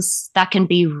sometimes that can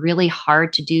be really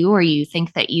hard to do, or you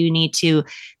think that you need to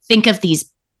think of these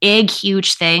big,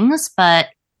 huge things. But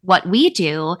what we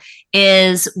do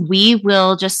is we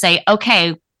will just say,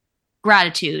 okay,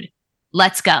 gratitude,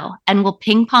 let's go. And we'll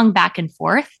ping pong back and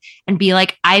forth and be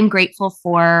like, I'm grateful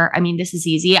for, I mean, this is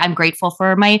easy. I'm grateful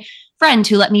for my friend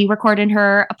who let me record in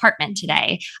her apartment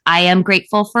today. I am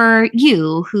grateful for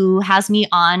you who has me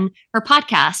on her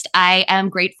podcast. I am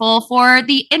grateful for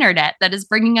the internet that is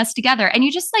bringing us together. And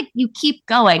you just, like, you keep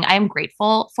going. I am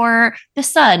grateful for the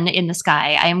sun in the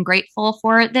sky. I am grateful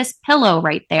for this pillow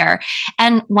right there.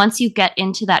 And once you get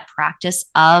into that practice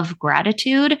of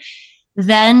gratitude,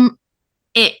 then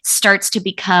it starts to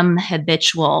become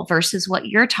habitual versus what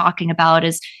you're talking about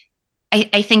is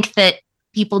I think that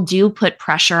people do put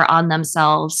pressure on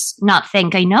themselves,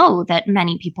 I know that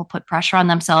many people put pressure on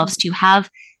themselves to have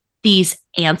these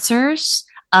answers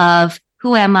of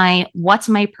who am I? What's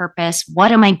my purpose?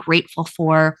 What am I grateful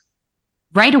for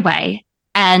right away?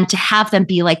 And to have them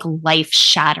be like life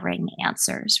shattering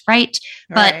answers, right?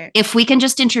 But if we can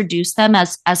just introduce them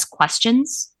as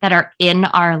questions that are in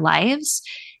our lives,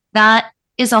 that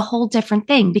is a whole different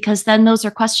thing, because then those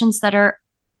are questions that are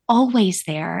always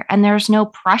there and there's no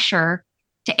pressure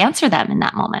to answer them in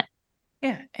that moment.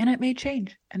 Yeah. And it may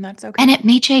change, and that's okay. And it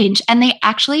may change. And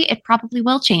it probably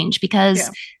will change because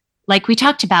like we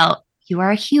talked about, you are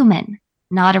a human,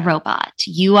 not a robot.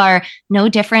 You are no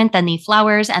different than the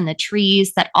flowers and the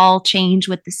trees that all change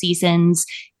with the seasons.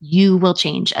 You will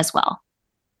change as well.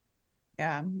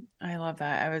 Yeah. I love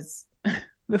that. I was,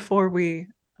 before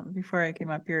I came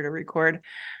up here to record,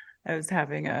 I was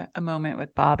having a moment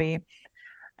with Bobby,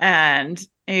 and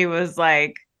he was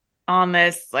like, on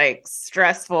this like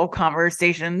stressful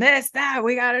conversation, that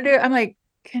we got to do. I'm like,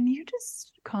 can you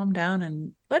just calm down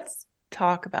and let's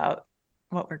talk about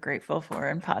what we're grateful for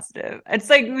and positive. It's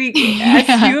like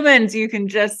as humans, you can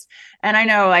just, and I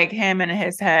know like him in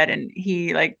his head, and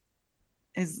he like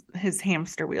his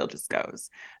hamster wheel just goes.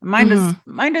 Mine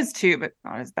does too, but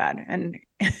not as bad. And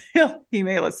he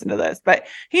may listen to this, but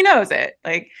he knows it.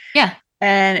 Like,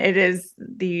 And it is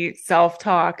the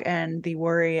self-talk and the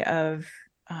worry of,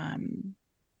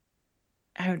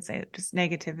 I would say just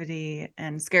negativity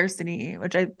and scarcity,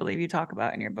 which I believe you talk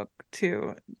about in your book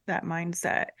too, that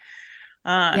mindset.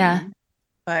 Yeah.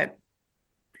 But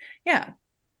yeah,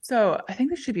 so I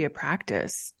think this should be a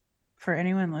practice for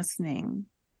anyone listening.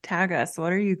 Tag us.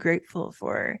 What are you grateful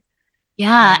for?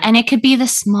 Yeah. And it could be the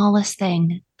smallest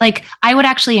thing. Like, I would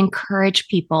actually encourage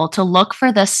people to look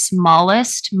for the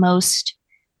smallest, most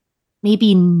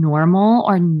maybe normal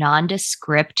or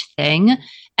nondescript thing.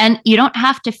 And you don't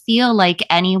have to feel like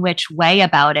any which way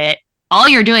about it. All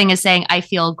you're doing is saying, I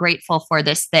feel grateful for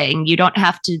this thing. You don't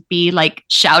have to be like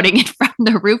shouting it from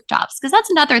the rooftops, because that's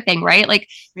another thing, right? Like,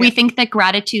 we think that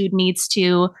gratitude needs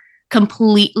to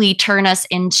completely turn us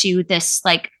into this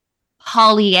like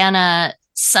Pollyanna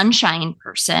sunshine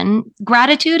person.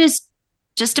 Gratitude is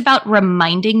just about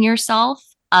reminding yourself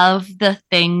of the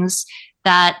things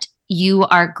that you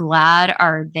are glad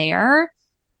are there.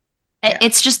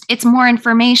 It's more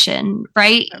information,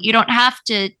 right? You don't have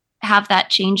to have that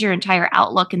change your entire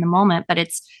outlook in the moment, but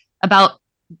it's about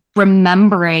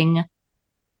remembering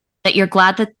that you're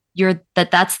glad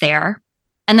that that's there,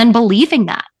 and then believing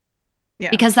that.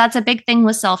 Because that's a big thing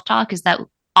with self-talk, is that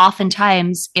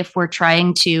oftentimes if we're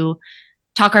trying to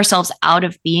talk ourselves out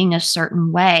of being a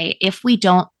certain way, if we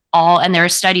don't and there are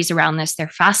studies around this, they're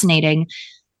fascinating.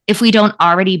 If we don't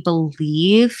already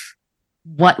believe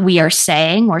what we are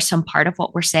saying or some part of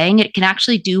what we're saying, it can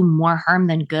actually do more harm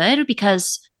than good,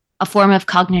 because a form of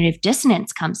cognitive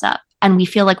dissonance comes up and we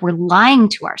feel like we're lying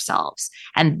to ourselves.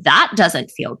 And that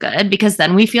doesn't feel good, because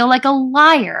then we feel like a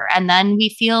liar. And then we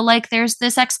feel like there's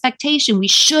this expectation we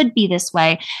should be this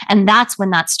way. And that's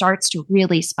when that starts to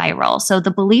really spiral. So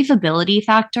the believability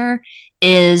factor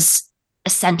is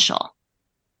essential.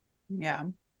 Yeah.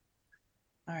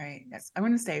 All right. Yes. I'm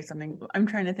going to say something. I'm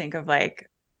trying to think of like,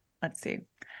 let's see.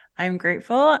 I'm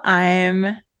grateful.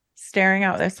 I'm staring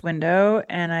out this window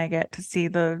and I get to see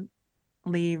the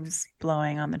leaves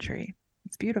blowing on the tree.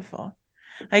 It's beautiful.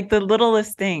 Like the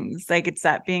littlest things, like it's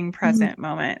that being present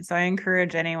moment. So I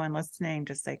encourage anyone listening,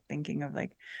 just like thinking of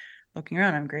like looking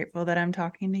around. I'm grateful that I'm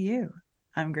talking to you.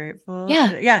 I'm grateful.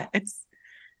 Yeah.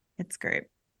 It's great.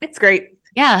 It's great.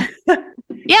 Yeah.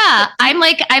 Yeah.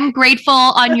 I'm grateful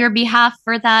on your behalf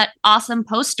for that awesome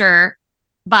poster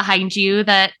behind you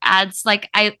that adds like,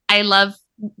 I love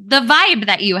the vibe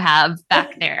that you have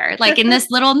back there, like in this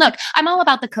little nook. I'm all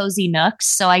about the cozy nooks.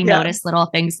 So I notice little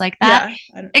things like that.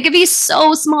 Yeah, it could be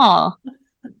so small.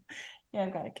 Yeah.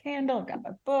 I've got a candle. I've got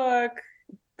my book.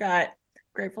 Got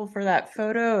grateful for that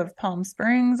photo of Palm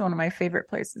Springs, one of my favorite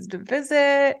places to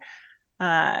visit.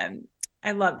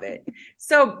 I love it.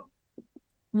 So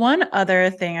one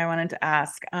other thing I wanted to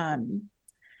ask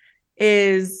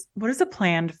is, what is a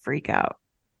planned freak out?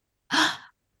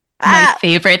 My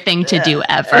favorite thing to do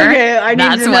ever. Okay,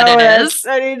 That's what it is.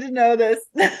 I need to know this.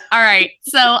 All right.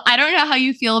 So I don't know how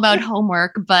you feel about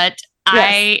homework, but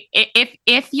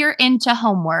if you're into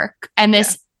homework and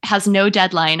this has no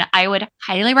deadline, I would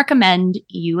highly recommend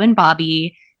you and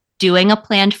Bobby doing a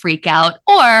planned freak out,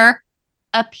 or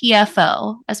a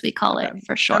PFO, as we call it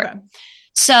for short. Okay.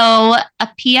 So a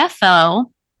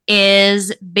PFO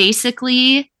is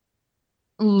basically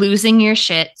losing your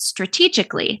shit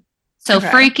strategically. So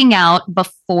freaking out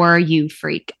before you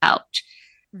freak out.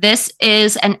 This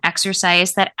is an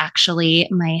exercise that actually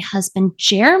my husband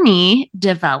Jeremy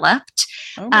developed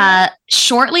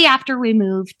shortly after we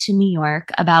moved to New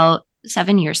York about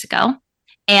 7 years ago,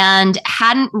 and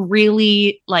hadn't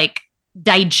really like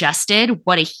digested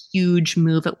what a huge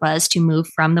move it was to move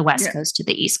from the West Coast to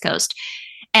the East Coast.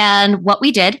 And what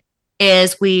we did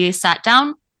is we sat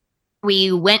down,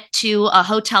 we went to a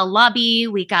hotel lobby,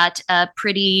 we got a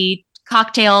pretty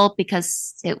cocktail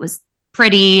because it was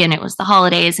pretty and it was the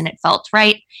holidays and it felt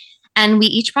right. And we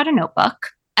each brought a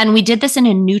notebook, and we did this in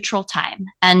a neutral time.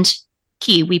 And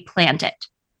we planned it.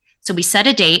 So we set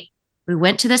a date, we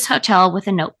went to this hotel with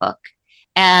a notebook,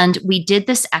 and we did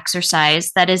this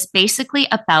exercise that is basically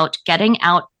about getting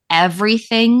out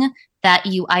everything that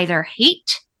you either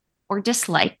hate or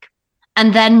dislike,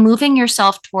 and then moving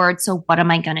yourself towards, so what am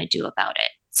I going to do about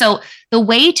it? So the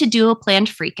way to do a planned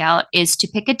freakout is to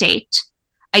pick a date.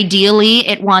 Ideally,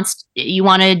 you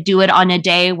want to do it on a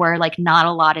day where like not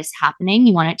a lot is happening.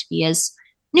 You want it to be as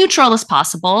neutral as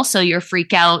possible, so your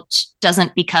freakout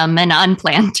doesn't become an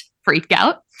unplanned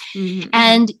freakout. Mm-hmm.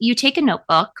 And you take a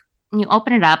notebook and you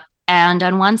open it up, and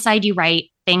on one side you write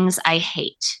things I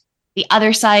hate. The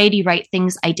other side you write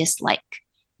things I dislike.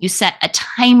 You set a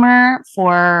timer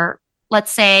for,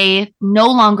 let's say, no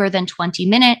longer than 20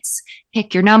 minutes.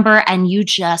 Pick your number and you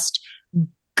just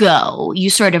go. You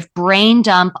sort of brain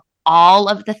dump all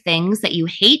of the things that you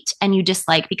hate and you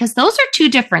dislike, because those are two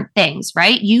different things,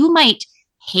 right? You might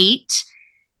hate,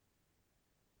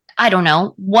 I don't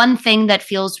know, one thing that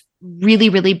feels really,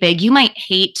 really big. You might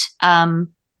hate some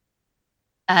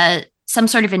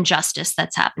sort of injustice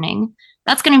that's happening.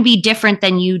 That's going to be different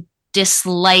than you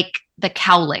dislike the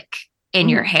cowlick in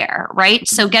your hair, right?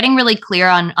 So getting really clear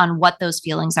on what those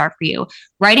feelings are for you,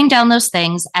 writing down those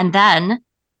things, and then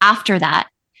after that,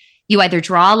 you either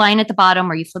draw a line at the bottom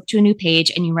or you flip to a new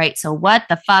page and you write, so what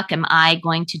the fuck am I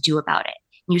going to do about it?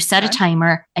 And you set a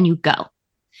timer and you go.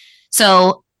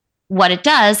 So what it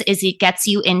does is it gets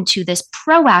you into this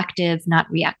proactive,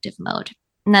 not reactive mode.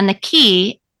 And then the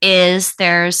key is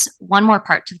there's one more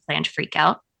part to the planned freak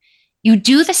out. You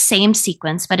do the same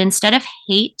sequence, but instead of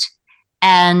hate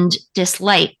and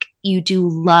dislike, you do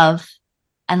love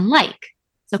and like.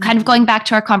 So kind of going back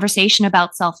to our conversation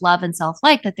about self-love and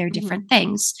self-like, that they're different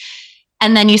things.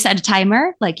 And then you set a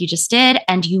timer like you just did,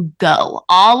 and you go.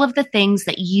 All of the things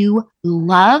that you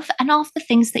love and all of the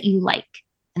things that you like.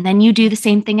 And then you do the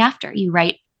same thing after. You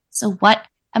write, so what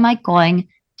am I going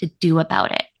to do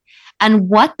about it? And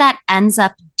what that ends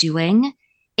up doing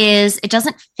is it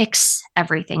doesn't fix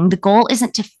everything. The goal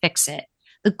isn't to fix it.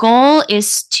 The goal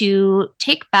is to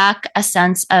take back a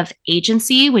sense of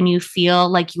agency when you feel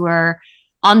like you are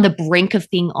on the brink of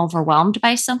being overwhelmed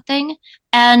by something,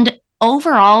 and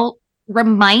overall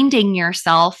reminding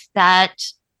yourself that,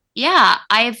 yeah,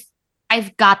 I've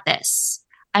got this.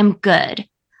 I'm good.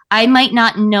 I might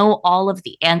not know all of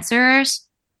the answers,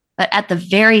 but at the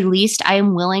very least, I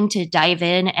am willing to dive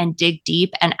in and dig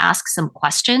deep and ask some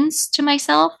questions to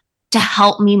myself to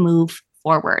help me move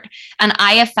forward. And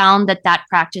I have found that that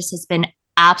practice has been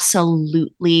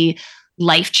absolutely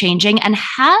life-changing and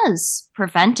has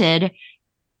prevented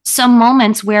some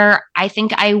moments where I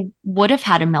think I would have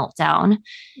had a meltdown.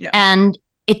 Yeah. And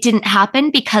it didn't happen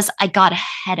because I got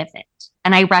ahead of it.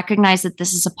 And I recognize that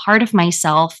this is a part of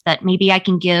myself that maybe I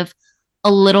can give a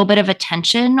little bit of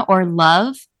attention or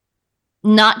love,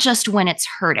 not just when it's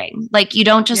hurting. Like, you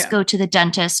don't just go to the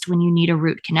dentist when you need a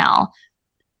root canal.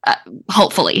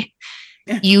 Hopefully.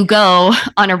 You go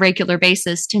on a regular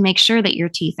basis to make sure that your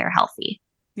teeth are healthy.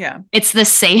 Yeah. It's the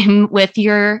same with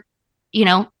your,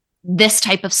 this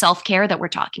type of self-care that we're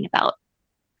talking about.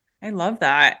 I love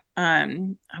that.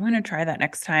 I'm going to try that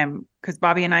next time, because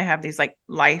Bobby and I have these like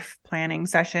life planning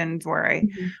sessions where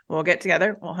we'll get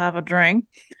together, we'll have a drink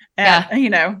at,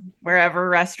 wherever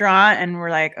restaurant. And we're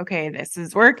like, okay, this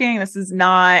is working. This is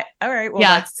not. All right. Well,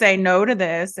 let's say no to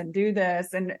this and do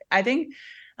this. And I think,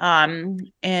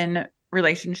 in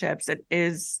relationships, it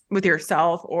is with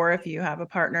yourself, or if you have a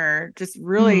partner, just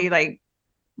really like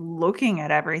looking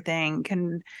at everything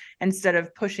can, instead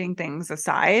of pushing things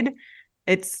aside,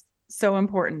 it's so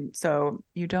important. So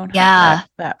you don't have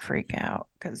that freak out.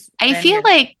 Because I feel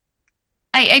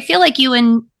like you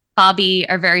and Bobby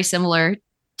are very similar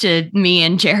to me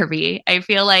and Jeremy. I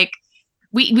feel like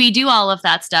we do all of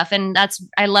that stuff. And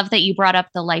I love that you brought up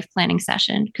the life planning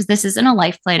session, because this isn't a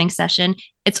life planning session.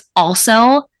 It's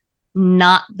also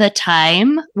not the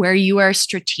time where you are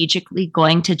strategically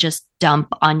going to just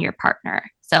dump on your partner.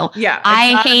 So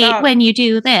I hate when you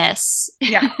do this.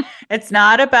 Yeah. It's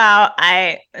not about,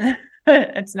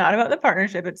 it's not about the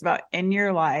partnership. It's about in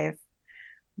your life,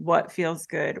 what feels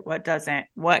good, what doesn't,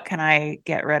 what can I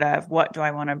get rid of? What do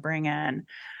I want to bring in?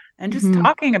 And just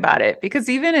talking about it, because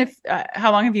even if,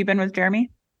 how long have you been with Jeremy?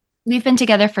 We've been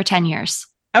together for 10 years.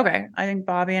 Okay. I think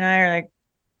Bobby and I are like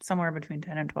somewhere between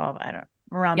 10 and 12. I don't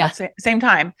around the same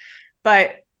time,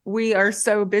 but we are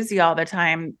so busy all the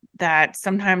time that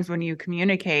sometimes when you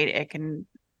communicate, it can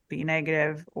be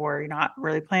negative, or you're not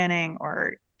really planning,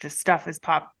 or just stuff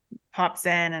pops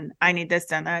in and I need this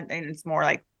done, that, and it's more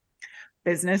like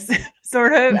business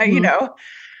sort of,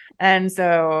 and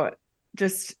so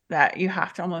just that you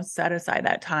have to almost set aside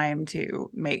that time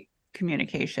to make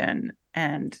communication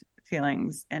and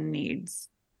feelings and needs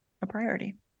a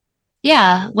priority.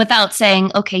 Yeah, without saying,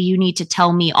 okay, you need to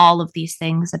tell me all of these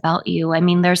things about you. I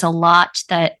mean, there's a lot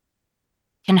that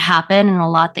can happen and a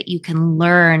lot that you can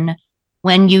learn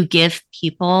when you give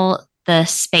people the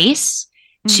space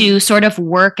to sort of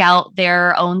work out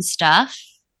their own stuff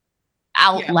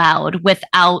out loud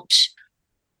without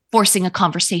forcing a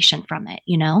conversation from it,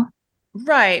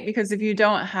 Right. Because if you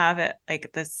don't have it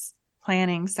like this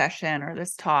planning session or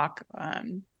this talk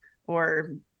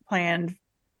or planned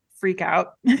freak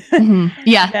out,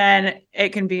 then it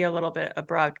can be a little bit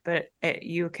abrupt, but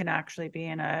you can actually be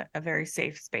in a very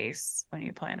safe space when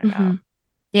you plan it out.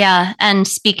 Yeah. And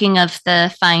speaking of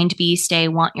the find, be, stay,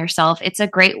 want yourself, it's a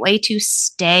great way to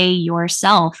stay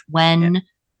yourself when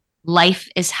life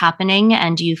is happening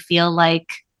and you feel like,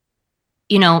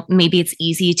 maybe it's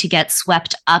easy to get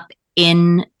swept up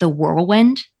in the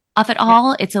whirlwind of it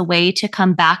all. It's a way to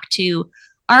come back to,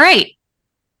 all right,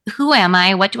 who am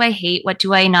I? What do I hate? What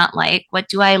do I not like? What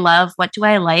do I love? What do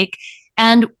I like?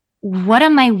 And what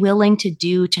am I willing to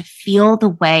do to feel the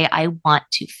way I want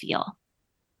to feel?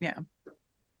 Yeah.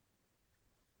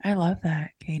 I love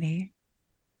that, Katie.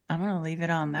 I'm going to leave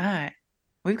it on that.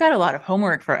 We've got a lot of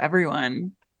homework for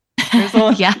everyone.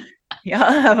 Yeah. Y'all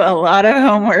have a lot of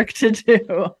homework to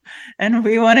do, and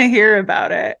we want to hear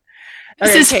about it.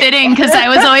 This is fitting because I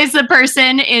was always the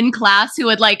person in class who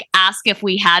would like ask if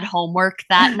we had homework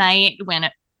that night when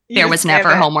there was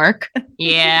never homework.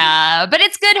 Yeah, but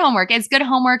it's good homework. It's good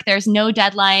homework. There's no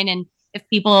deadline. And if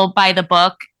people buy the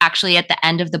book, actually at the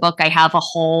end of the book, I have a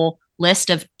whole list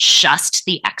of just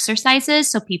the exercises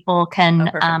so people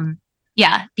can,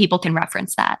 people can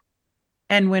reference that.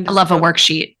 And when I love a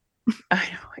worksheet. I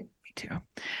know, me too.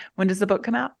 When does the book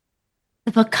come out?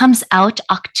 The book comes out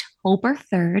October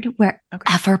 3rd,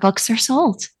 wherever books are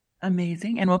sold.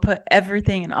 Amazing. And we'll put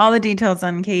everything and all the details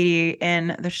on Katie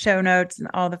in the show notes and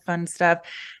all the fun stuff.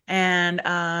 And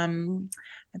I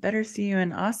better see you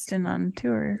in Austin on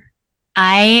tour.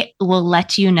 I will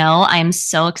let you know. I'm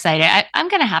so excited. I'm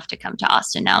going to have to come to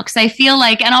Austin now because I feel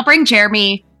like, and I'll bring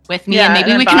Jeremy with me and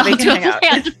maybe we can all do a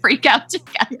plan to freak out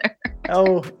together.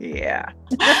 Oh, yeah.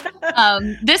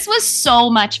 This was so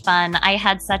much fun. I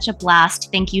had such a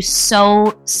blast. Thank you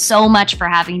so much for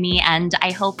having me. And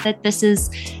I hope that this is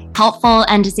helpful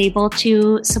and is able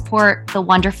to support the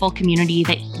wonderful community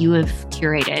that you have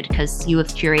curated, because you have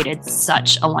curated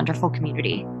such a wonderful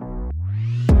community.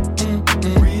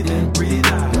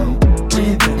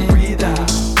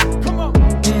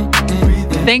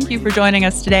 Thank you for joining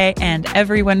us today and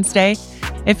every Wednesday.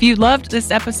 If you loved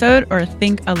this episode or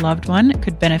think a loved one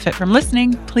could benefit from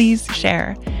listening, please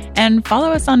share. And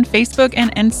follow us on Facebook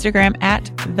and Instagram at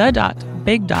the.big.silence.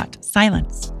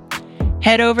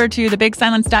 Head over to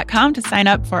thebigsilence.com to sign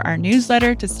up for our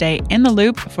newsletter to stay in the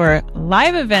loop for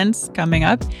live events coming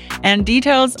up and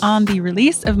details on the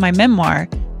release of my memoir,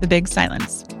 The Big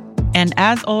Silence. And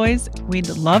as always, we'd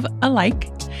love a like,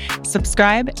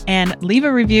 subscribe, and leave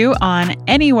a review on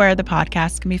anywhere the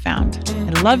podcast can be found.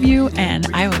 I love you, and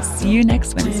I will see you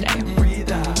next Wednesday.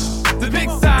 The Big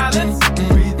Silence.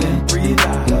 Breathe in, breathe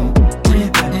out.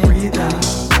 Breathe in, breathe out.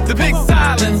 The Big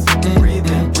Silence. Breathe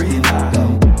in, breathe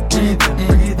out. Breathe in,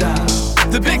 breathe out.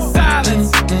 The Big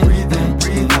Silence. Breathe in,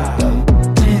 breathe out.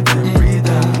 Breathe in, breathe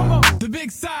out. The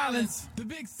Big Silence. The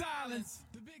Big Silence.